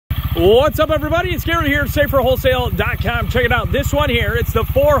What's up, everybody? It's Gary here at SaferWholesale.com. Check it out. This one here, it's the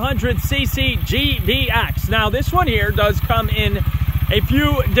 400cc GVX. Now, this one here does come in a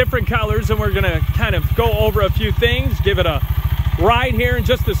few different colors, and we're going to kind of go over a few things, give it a ride here in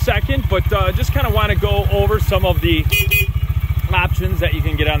just a second, but just kind of want to go over some of the options that you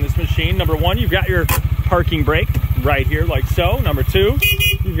can get on this machine. Number one, you've got your parking brake right here, like so. Number two,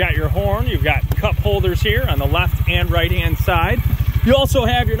 you've got your horn. You've got cup holders here on the left and right-hand side. You also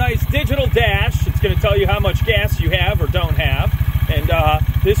have your nice digital dash. It's going to tell you how much gas you have or don't have. And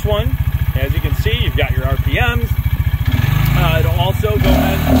this one, as you can see, you've got your RPMs. It'll also go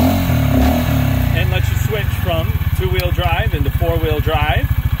ahead and let you switch from two-wheel drive into four-wheel drive.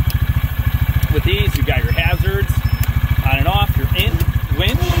 With these, you've got your hazards, on and off, your in,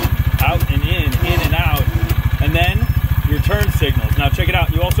 winch, out and in and out, and then your turn signals. Now check it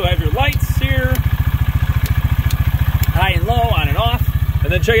out. You also have your lights here, high and low, on and off.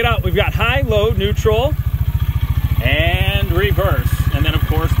 And then check it out. We've got high, low, neutral, and reverse. And then, of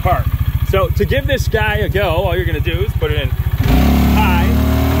course, park. So to give this guy a go, all you're going to do is put it in high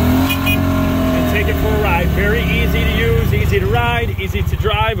and take it for a ride. Very easy to use, easy to ride, easy to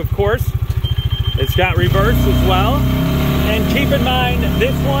drive, of course. It's got reverse as well. And keep in mind,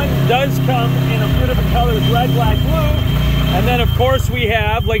 this one does come in a few different colors, red, black, blue. And then, of course, we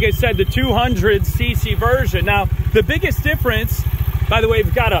have, like I said, the 200cc version. Now, the biggest difference, by the way,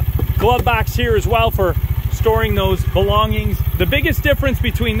 we've got a glove box here as well for storing those belongings. The biggest difference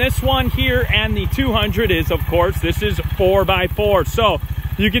between this one here and the 200 is, of course, this is 4x4. So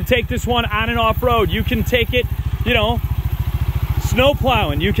you can take this one on and off road. You can take it, you know, snow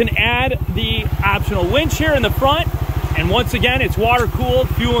plowing. You can add the optional winch here in the front. And once again, it's water cooled,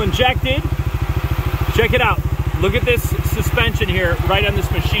 fuel injected. Check it out. Look at this suspension here right on this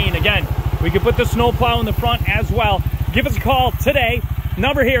machine. Again, we can put the snow plow in the front as well. Give us a call today.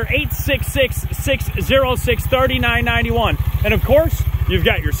 Number here, 866-606-3991. And of course, you've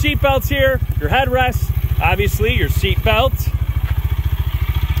got your seat belts here, your headrests, obviously your seat belt.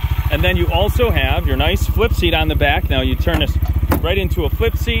 And then you also have your nice flip seat on the back. Now you turn this right into a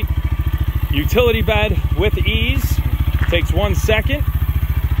flip seat. Utility bed with ease. Takes 1 second.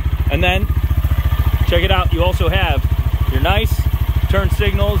 And then check it out. You also have your nice turn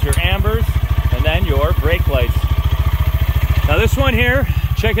signals, your ambers, and then your brake lights. Now this one here,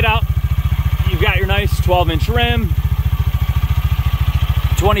 check it out. You've got your nice 12-inch rim,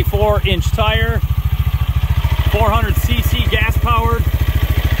 24-inch tire, 400cc gas-powered,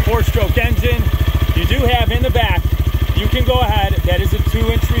 4-stroke engine. You do have in the back, you can go ahead, that is a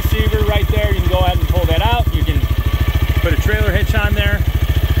 2-inch receiver right there. You can go ahead and pull that out. You can put a trailer hitch on there.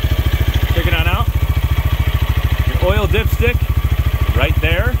 Check it on out. Oil dipstick right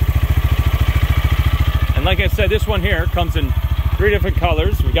there. And like I said, this one here comes in 3 different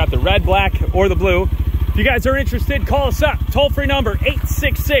colors. We got the red, black, or the blue. If you guys are interested, call us up. Toll-free number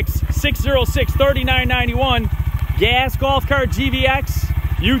 866-606-3991. Gas, golf cart, GVX,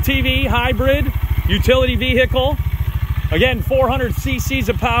 UTV, hybrid, utility vehicle. Again, 400 cc's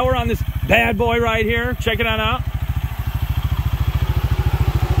of power on this bad boy right here. Check it on out.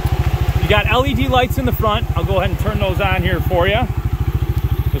 Got LED lights in the front. I'll go ahead and turn those on here for you.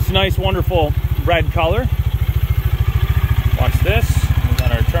 This nice, wonderful red color. Watch this. We've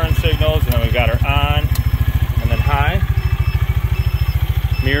got our turn signals, and then we've got our on and then high.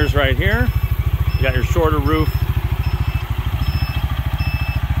 Mirrors right here. You got your shorter roof.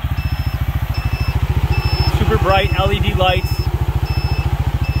 Super bright LED lights.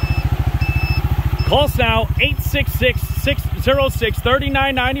 Call us now,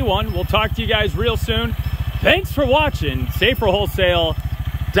 866-606-3991. We'll talk to you guys real soon. Thanks for watching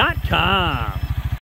SaferWholesale.com.